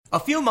A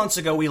few months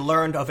ago, we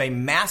learned of a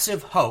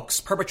massive hoax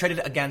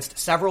perpetrated against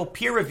several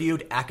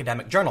peer-reviewed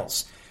academic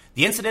journals.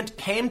 The incident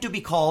came to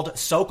be called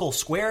Sokal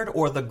Squared,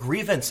 or the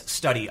Grievance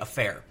Study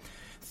Affair.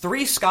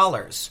 3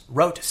 scholars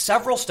wrote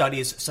several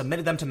studies,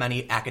 submitted them to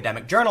many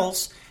academic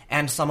journals,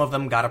 and some of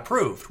them got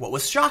approved. What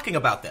was shocking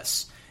about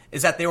this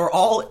is that they were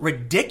all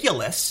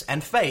ridiculous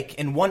and fake.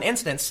 In one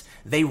instance,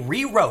 they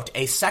rewrote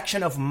a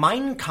section of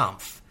Mein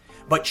Kampf,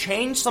 but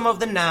changed some of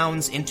the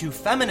nouns into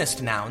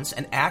feminist nouns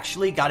and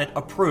actually got it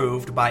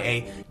approved by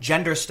a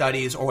gender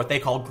studies, or what they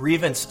call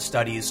grievance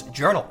studies,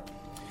 journal.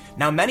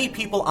 Now, many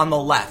people on the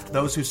left,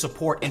 those who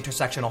support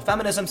intersectional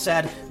feminism,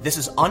 said this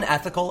is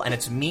unethical and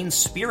it's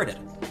mean-spirited.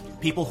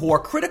 People who are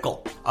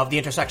critical of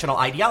the intersectional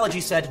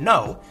ideology said,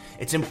 no,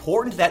 it's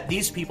important that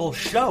these people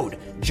showed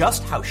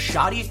just how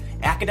shoddy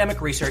academic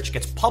research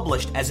gets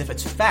published as if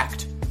it's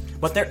fact.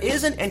 But there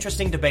is an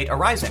interesting debate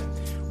arising,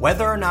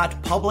 whether or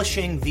not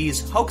publishing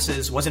these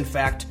hoaxes was in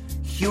fact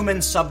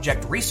human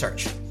subject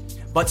research.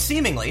 But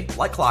seemingly,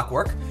 like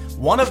clockwork,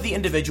 one of the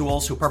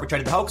individuals who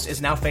perpetrated the hoax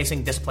is now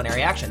facing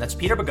disciplinary action. That's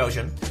Peter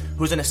Boghossian,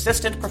 who's an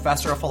assistant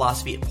professor of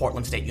philosophy at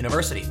Portland State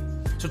University.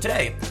 So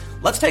today,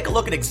 let's take a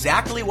look at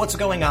exactly what's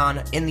going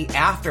on in the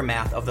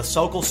aftermath of the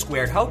Sokal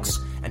Squared hoax,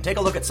 and take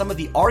a look at some of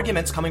the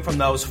arguments coming from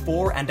those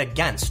for and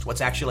against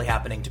what's actually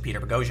happening to Peter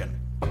Boghossian.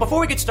 But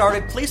before we get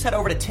started, please head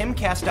over to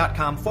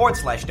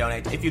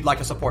timcast.com/donate if you'd like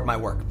to support my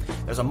work.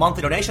 There's a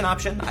monthly donation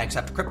option, I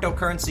accept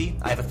cryptocurrency,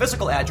 I have a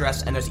physical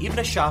address, and there's even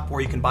a shop where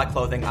you can buy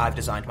clothing I've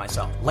designed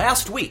myself.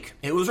 Last week,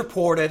 it was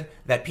reported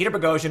that Peter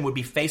Boghossian would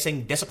be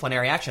facing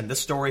disciplinary action. This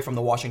story from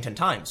the Washington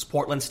Times.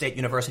 Portland State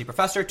University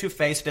professor to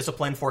face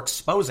discipline for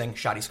exposing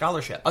shoddy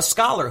scholarship. A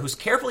scholar whose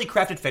carefully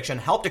crafted fiction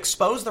helped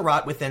expose the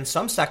rot within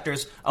some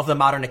sectors of the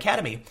modern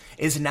academy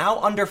is now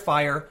under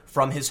fire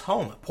from his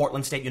home,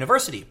 Portland State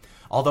University,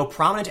 although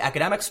prominent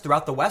academics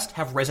throughout the West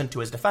have risen to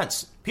his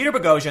defense. Peter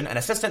Boghossian, an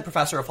assistant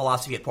professor of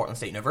philosophy at Portland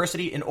State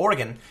University in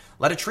Oregon,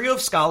 led a trio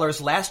of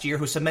scholars last year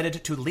who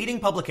submitted to leading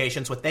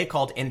publications what they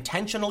called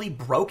intentionally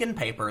broken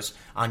papers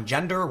on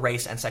gender,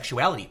 race, and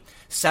sexuality.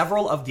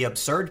 Several of the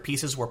absurd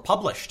pieces were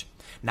published.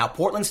 Now,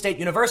 Portland State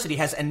University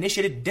has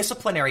initiated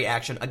disciplinary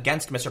action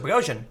against Mr.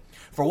 Boghossian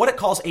for what it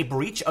calls a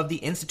breach of the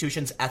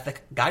institution's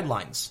ethic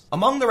guidelines.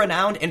 Among the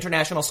renowned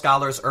international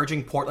scholars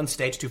urging Portland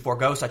State to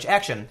forego such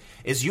action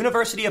is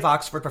University of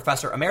Oxford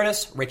professor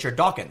emeritus Richard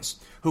Dawkins,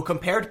 who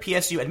compared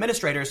PSU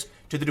administrators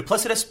to the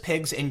duplicitous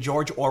pigs in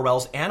George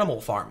Orwell's Animal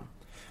Farm.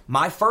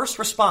 My first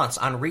response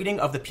on reading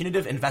of the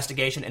punitive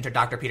investigation into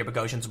Dr. Peter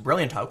Boghossian's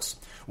brilliant hoax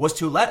was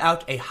to let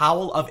out a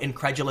howl of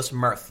incredulous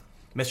mirth.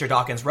 Mr.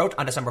 Dawkins wrote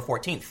on December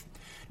 14th,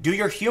 "Do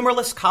your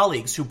humorless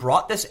colleagues who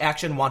brought this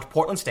action want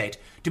Portland State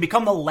to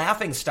become the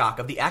laughingstock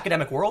of the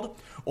academic world,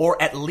 or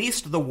at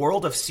least the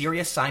world of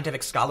serious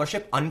scientific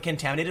scholarship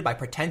uncontaminated by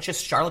pretentious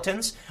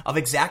charlatans of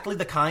exactly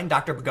the kind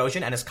Dr.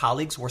 Boghossian and his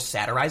colleagues were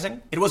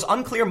satirizing?" It was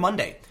unclear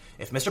Monday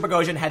if Mr.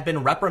 Boghossian had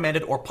been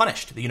reprimanded or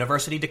punished. The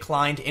university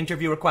declined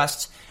interview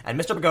requests, and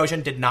Mr.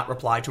 Boghossian did not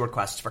reply to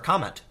requests for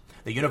comment.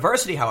 The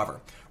university, however,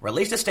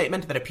 released a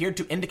statement that appeared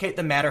to indicate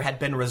the matter had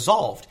been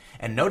resolved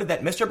and noted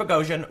that Mr.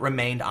 Boghossian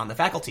remained on the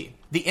faculty.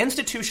 The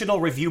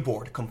Institutional Review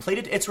Board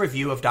completed its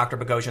review of Dr.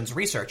 Boghossian's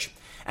research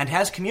and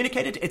has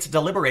communicated its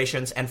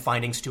deliberations and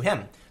findings to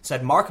him,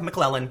 said Mark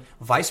McClellan,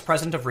 Vice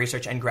President of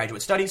Research and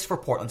Graduate Studies for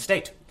Portland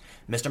State.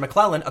 Mr.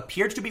 McClellan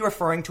appeared to be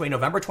referring to a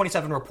November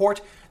 27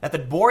 report that the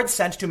board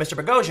sent to Mr.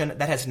 Boghossian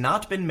that has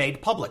not been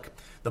made public.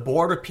 The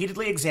board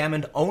repeatedly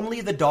examined only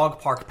the dog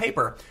park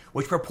paper,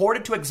 which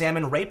purported to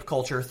examine rape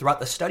culture throughout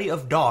the study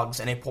of dogs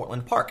in a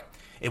Portland park.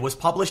 It was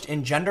published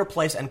in Gender,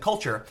 Place, and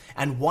Culture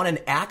and won an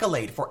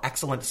accolade for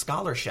excellent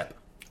scholarship.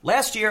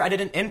 Last year, I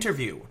did an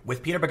interview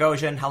with Peter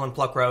Boghossian, Helen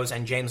Pluckrose,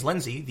 and James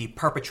Lindsay, the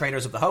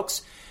perpetrators of the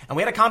hoax, and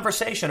we had a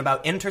conversation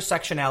about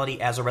intersectionality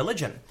as a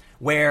religion,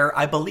 where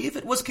I believe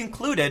it was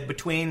concluded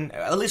between,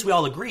 at least we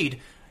all agreed,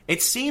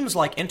 it seems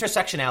like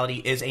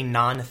intersectionality is a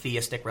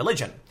non-theistic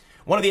religion.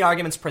 One of the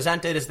arguments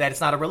presented is that it's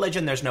not a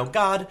religion, there's no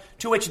God,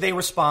 to which they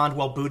respond,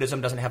 well,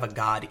 Buddhism doesn't have a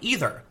God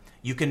either.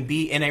 You can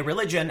be in a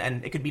religion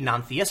and it could be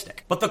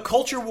non-theistic. But the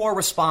culture war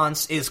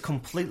response is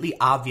completely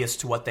obvious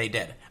to what they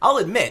did. I'll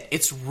admit,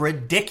 it's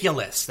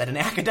ridiculous that an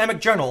academic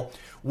journal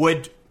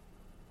would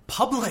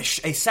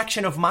publish a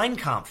section of Mein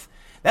Kampf.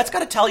 That's got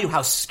to tell you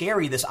how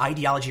scary this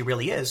ideology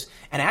really is,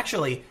 and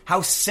actually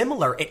how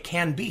similar it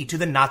can be to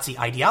the Nazi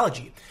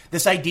ideology.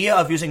 This idea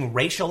of using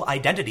racial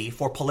identity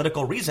for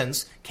political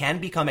reasons can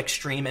become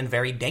extreme and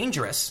very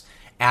dangerous,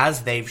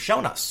 as they've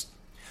shown us.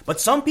 But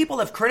some people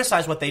have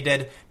criticized what they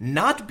did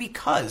not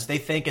because they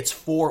think it's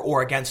for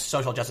or against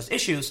social justice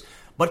issues,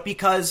 but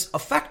because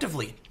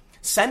effectively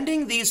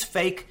sending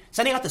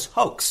out this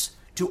hoax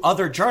to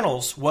other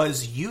journals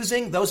was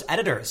using those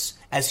editors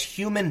as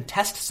human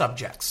test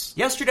subjects.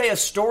 Yesterday, a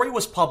story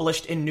was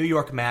published in New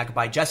York Mag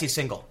by Jesse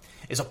Singal.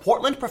 Is a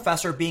Portland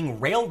professor being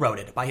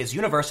railroaded by his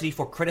university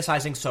for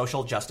criticizing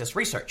social justice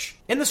research?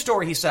 In the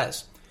story, he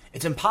says,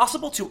 "It's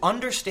impossible to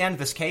understand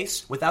this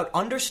case without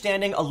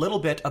understanding a little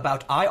bit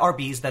about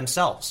IRBs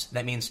themselves."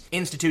 That means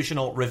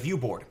Institutional Review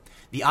Board.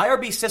 The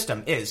IRB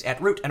system is,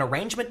 at root, an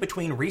arrangement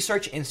between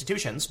research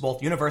institutions,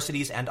 both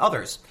universities and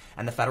others,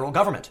 and the federal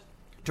government.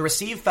 To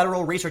receive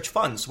federal research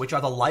funds, which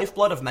are the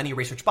lifeblood of many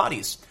research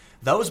bodies,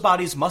 those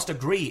bodies must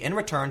agree in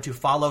return to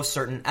follow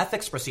certain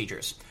ethics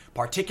procedures,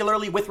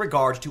 particularly with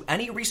regard to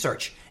any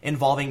research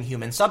involving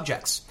human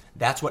subjects.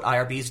 That's what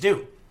IRBs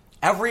do.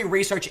 Every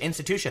research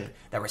institution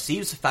that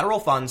receives federal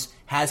funds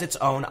has its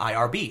own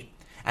IRB,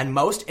 and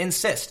most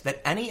insist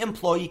that any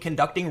employee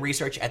conducting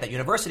research at that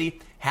university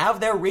have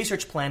their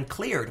research plan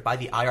cleared by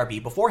the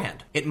IRB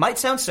beforehand. It might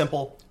sound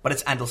simple, but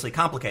it's endlessly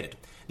complicated.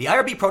 The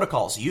IRB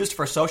protocols used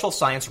for social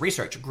science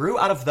research grew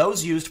out of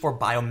those used for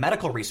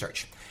biomedical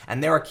research,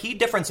 and there are key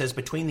differences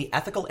between the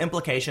ethical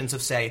implications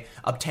of, say,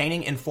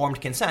 obtaining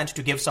informed consent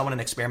to give someone an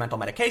experimental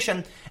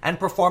medication and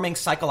performing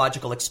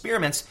psychological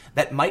experiments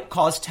that might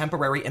cause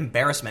temporary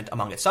embarrassment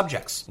among its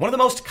subjects. One of the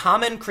most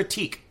common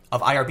critique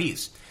of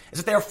IRBs is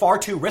that they are far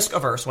too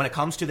risk-averse when it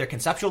comes to their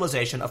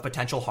conceptualization of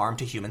potential harm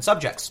to human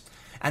subjects,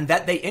 and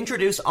that they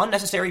introduce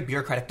unnecessary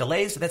bureaucratic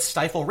delays that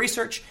stifle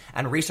research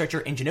and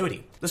researcher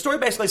ingenuity. The story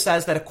basically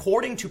says that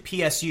according to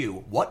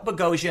PSU, what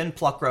Boghossian,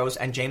 Pluckrose,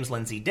 and James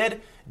Lindsay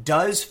did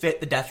does fit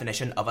the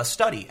definition of a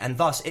study, and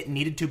thus it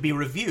needed to be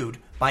reviewed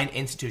by an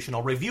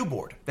institutional review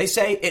board. They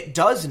say it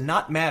does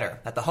not matter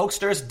that the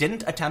hoaxsters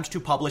didn't attempt to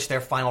publish their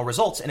final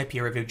results in a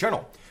peer-reviewed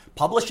journal.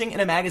 Publishing in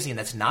a magazine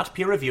that's not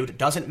peer-reviewed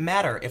doesn't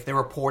matter if they're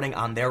reporting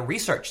on their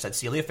research, said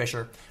Celia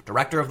Fisher,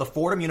 director of the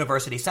Fordham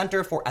University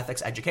Center for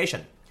Ethics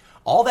Education.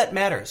 All that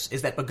matters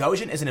is that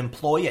Boghossian is an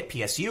employee at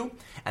PSU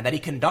and that he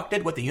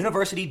conducted what the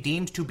university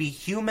deemed to be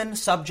human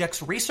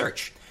subjects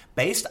research,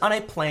 based on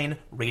a plain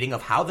reading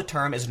of how the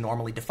term is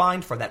normally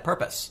defined for that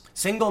purpose.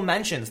 Singal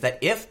mentions that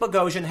if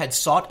Boghossian had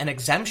sought an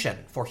exemption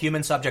for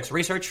human subjects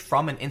research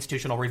from an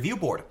institutional review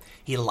board,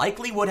 he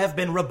likely would have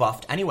been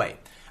rebuffed anyway.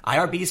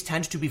 IRBs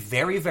tend to be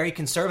very, very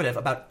conservative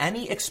about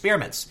any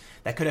experiments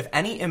that could have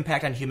any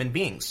impact on human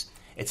beings.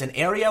 It's an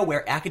area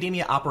where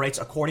academia operates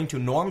according to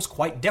norms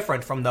quite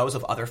different from those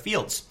of other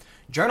fields.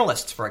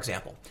 Journalists, for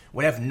example,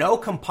 would have no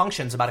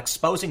compunctions about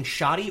exposing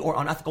shoddy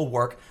or unethical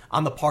work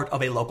on the part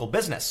of a local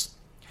business.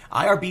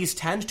 IRBs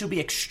tend to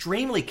be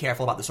extremely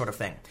careful about this sort of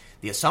thing.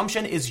 The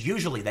assumption is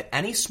usually that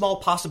any small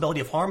possibility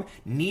of harm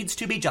needs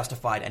to be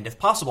justified and, if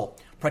possible,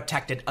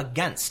 protected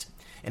against.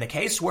 In a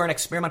case where an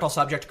experimental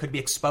subject could be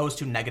exposed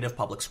to negative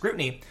public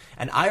scrutiny,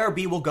 an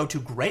IRB will go to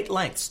great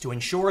lengths to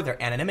ensure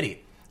their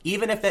anonymity,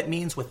 even if that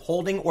means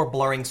withholding or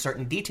blurring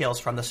certain details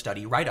from the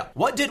study write-up.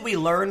 What did we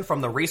learn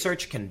from the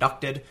research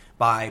conducted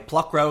by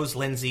Pluckrose,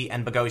 Lindsay,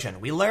 and Boghossian?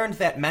 We learned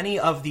that many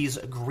of these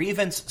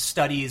grievance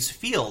studies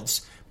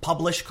fields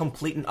publish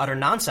complete and utter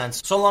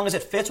nonsense so long as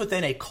it fits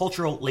within a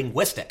cultural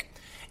linguistic.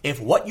 If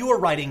what you are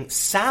writing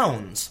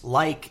sounds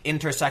like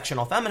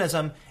intersectional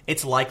feminism,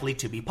 it's likely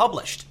to be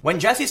published. When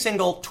Jesse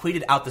Singal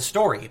tweeted out the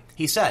story,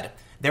 he said,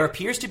 "There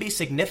appears to be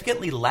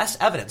significantly less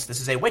evidence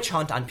this is a witch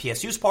hunt on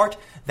PSU's part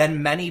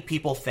than many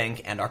people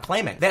think and are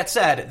claiming." That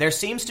said, there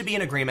seems to be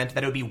an agreement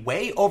that it would be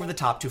way over the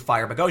top to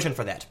fire Boghossian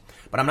for that.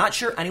 But I'm not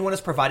sure anyone has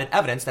provided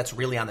evidence that's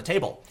really on the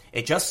table.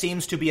 It just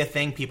seems to be a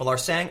thing people are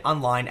saying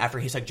online after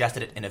he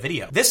suggested it in a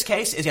video. This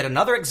case is yet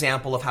another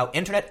example of how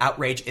internet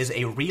outrage is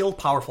a real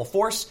powerful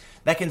force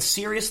that can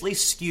seriously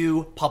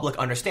skew public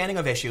understanding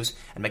of issues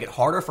and make it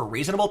harder for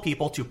reasonable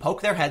people to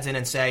poke their heads in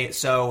and say,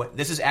 so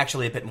this is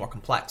actually a bit more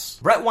complex.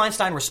 Brett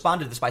Weinstein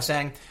responded to this by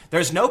saying,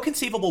 "There's no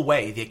conceivable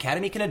way the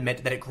Academy can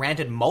admit that it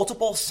granted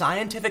multiple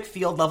scientific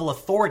field level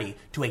authority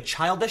to a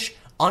childish,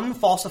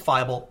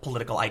 unfalsifiable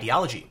political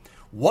ideology.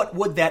 What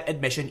would that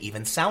admission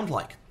even sound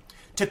like?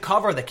 To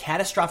cover the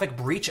catastrophic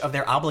breach of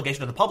their obligation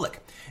to the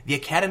public, the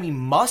Academy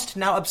must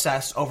now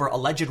obsess over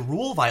alleged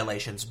rule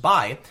violations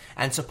by,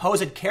 and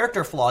supposed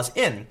character flaws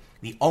in,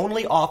 the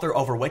only author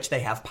over which they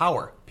have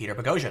power, Peter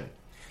Boghossian.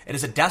 It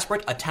is a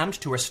desperate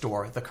attempt to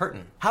restore the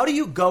curtain." How do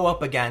you go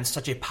up against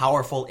such a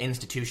powerful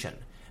institution?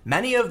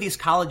 Many of these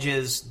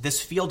colleges,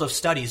 this field of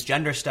studies,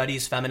 gender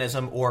studies,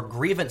 feminism, or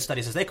grievance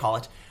studies as they call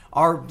it,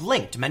 are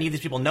linked. Many of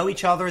these people know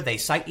each other, they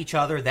cite each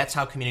other, that's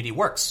how community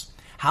works.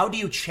 How do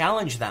you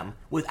challenge them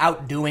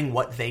without doing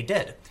what they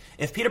did?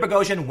 If Peter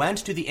Boghossian went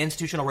to the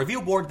Institutional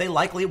Review Board, they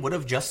likely would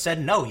have just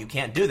said, no, you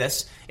can't do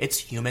this. It's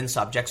human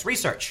subjects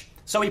research.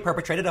 So he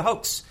perpetrated a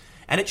hoax.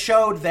 And it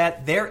showed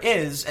that there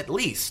is, at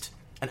least,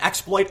 an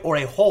exploit or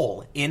a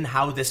hole in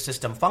how this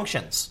system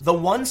functions. The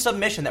one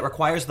submission that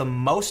requires the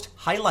most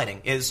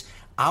highlighting is,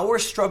 "Our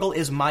struggle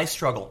is my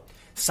struggle.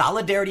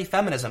 Solidarity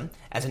feminism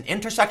as an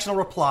intersectional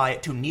reply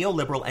to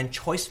neoliberal and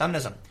choice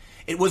feminism.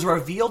 It was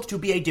revealed to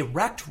be a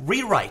direct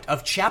rewrite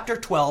of Chapter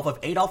 12 of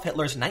Adolf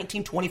Hitler's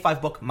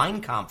 1925 book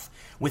Mein Kampf,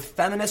 with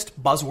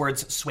feminist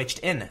buzzwords switched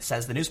in,"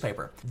 says the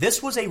newspaper.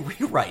 This was a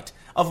rewrite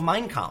of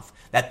Mein Kampf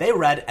that they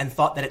read and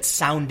thought that it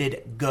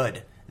sounded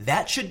good.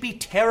 That should be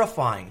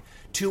terrifying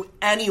to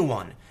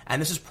anyone.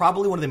 And this is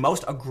probably one of the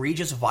most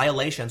egregious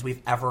violations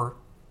we've ever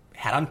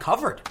had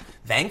uncovered,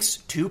 thanks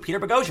to Peter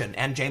Boghossian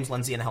and James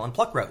Lindsay and Helen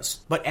Pluckrose.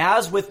 But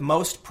as with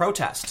most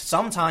protests,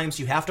 sometimes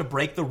you have to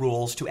break the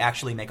rules to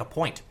actually make a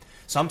point.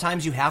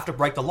 Sometimes you have to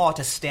break the law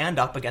to stand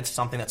up against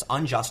something that's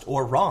unjust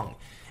or wrong.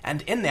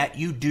 And in that,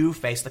 you do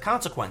face the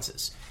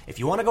consequences. If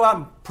you want to go out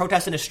and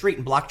protest in a street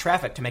and block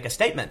traffic to make a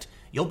statement,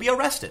 you'll be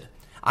arrested.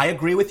 I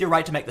agree with your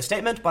right to make the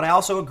statement, but I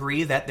also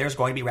agree that there's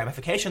going to be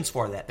ramifications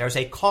for that. There's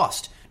a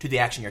cost to the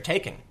action you're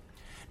taking.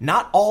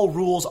 Not all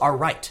rules are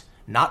right.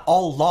 Not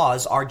all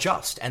laws are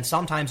just, and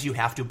sometimes you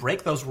have to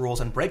break those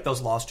rules and break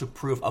those laws to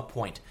prove a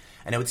point.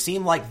 And it would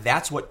seem like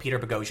that's what Peter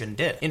Boghossian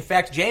did. In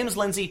fact, James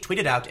Lindsay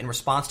tweeted out in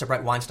response to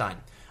Bret Weinstein,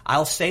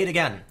 I'll say it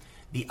again,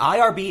 the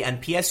IRB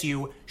and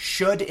PSU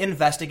should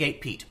investigate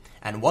Pete,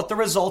 and what the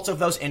results of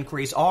those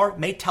inquiries are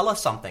may tell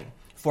us something,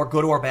 for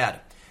good or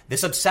bad.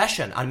 This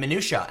obsession on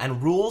minutia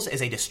and rules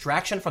is a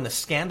distraction from the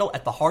scandal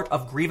at the heart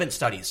of grievance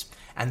studies,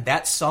 and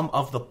that's some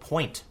of the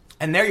point.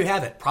 And there you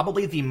have it,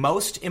 probably the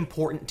most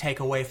important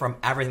takeaway from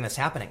everything that's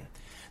happening.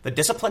 The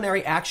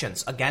disciplinary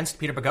actions against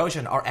Peter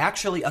Boghossian are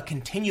actually a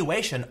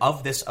continuation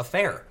of this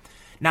affair.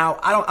 Now,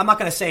 I'm not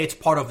going to say it's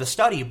part of the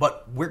study,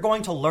 but we're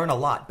going to learn a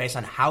lot based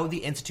on how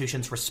the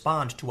institutions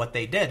respond to what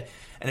they did.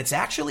 And it's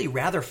actually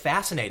rather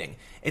fascinating.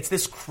 It's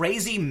this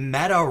crazy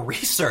meta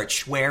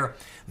research where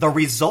the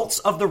results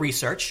of the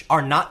research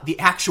are not the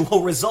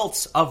actual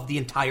results of the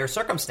entire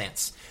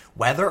circumstance.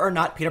 Whether or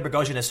not Peter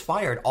Boghossian is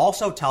fired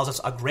also tells us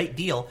a great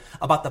deal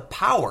about the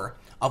power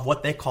of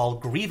what they call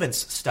grievance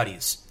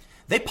studies.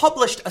 They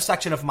published a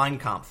section of Mein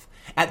Kampf.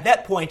 At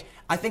that point,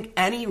 I think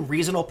any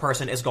reasonable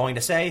person is going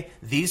to say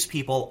these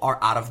people are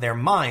out of their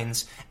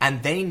minds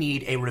and they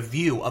need a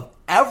review of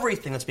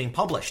everything that's being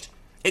published.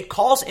 It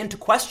calls into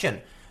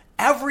question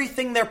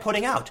everything they're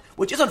putting out,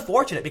 which is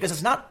unfortunate because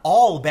it's not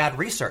all bad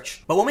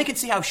research. But when we can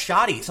see how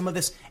shoddy some of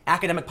this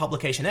academic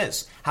publication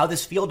is, how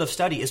this field of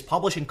study is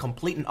publishing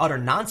complete and utter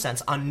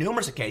nonsense on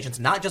numerous occasions,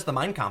 not just the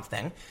Mein Kampf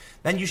thing,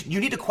 then you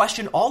need to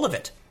question all of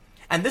it.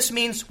 And this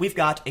means we've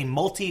got a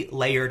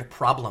multi-layered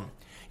problem.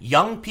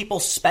 Young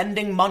people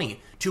spending money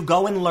to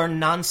go and learn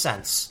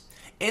nonsense.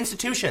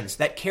 Institutions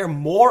that care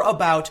more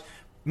about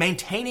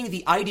maintaining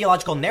the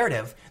ideological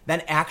narrative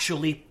than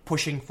actually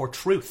pushing for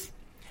truth.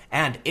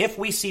 And if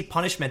we see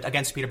punishment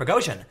against Peter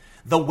Boghossian,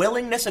 the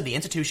willingness of the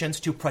institutions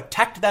to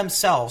protect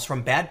themselves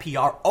from bad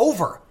PR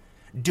over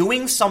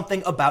doing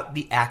something about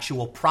the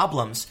actual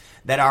problems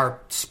that are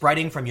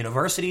spreading from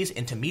universities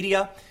into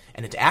media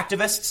and into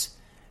activists.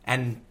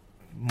 And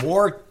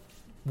more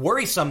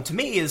worrisome to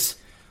me is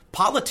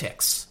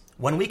politics.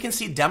 When we can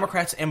see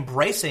Democrats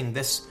embracing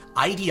this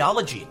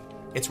ideology,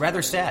 it's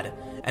rather sad.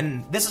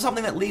 And this is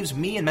something that leaves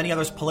me and many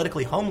others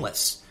politically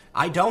homeless.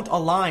 I don't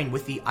align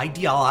with the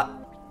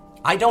ideological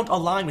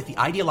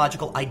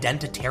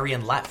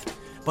identitarian left.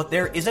 But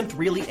there isn't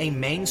really a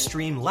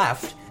mainstream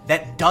left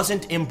that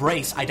doesn't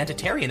embrace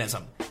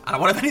identitarianism. I don't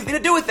want to have anything to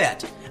do with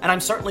that. And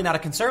I'm certainly not a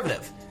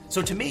conservative.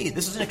 So to me,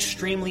 this is an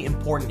extremely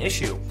important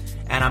issue,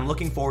 and I'm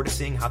looking forward to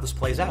seeing how this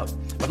plays out.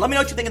 But let me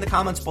know what you think in the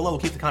comments below. We'll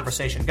keep the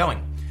conversation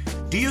going.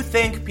 Do you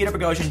think Peter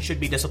Boghossian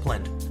should be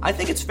disciplined? I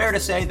think it's fair to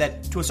say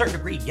that, to a certain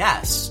degree,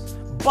 yes.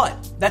 But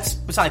that's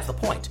besides the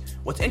point.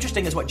 What's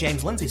interesting is what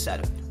James Lindsay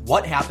said.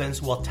 What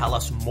happens will tell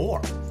us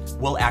more.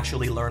 We'll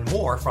actually learn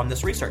more from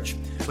this research.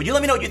 Would you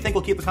let me know what you think?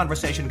 We'll keep the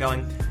conversation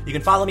going. You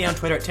can follow me on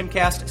Twitter at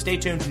Timcast. Stay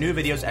tuned. New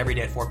videos every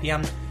day at 4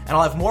 p.m. And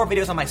I'll have more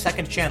videos on my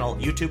second channel,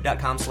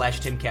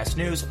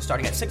 youtube.com/TimcastNews,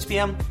 starting at 6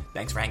 p.m.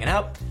 Thanks for hanging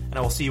out, and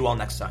I will see you all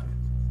next time.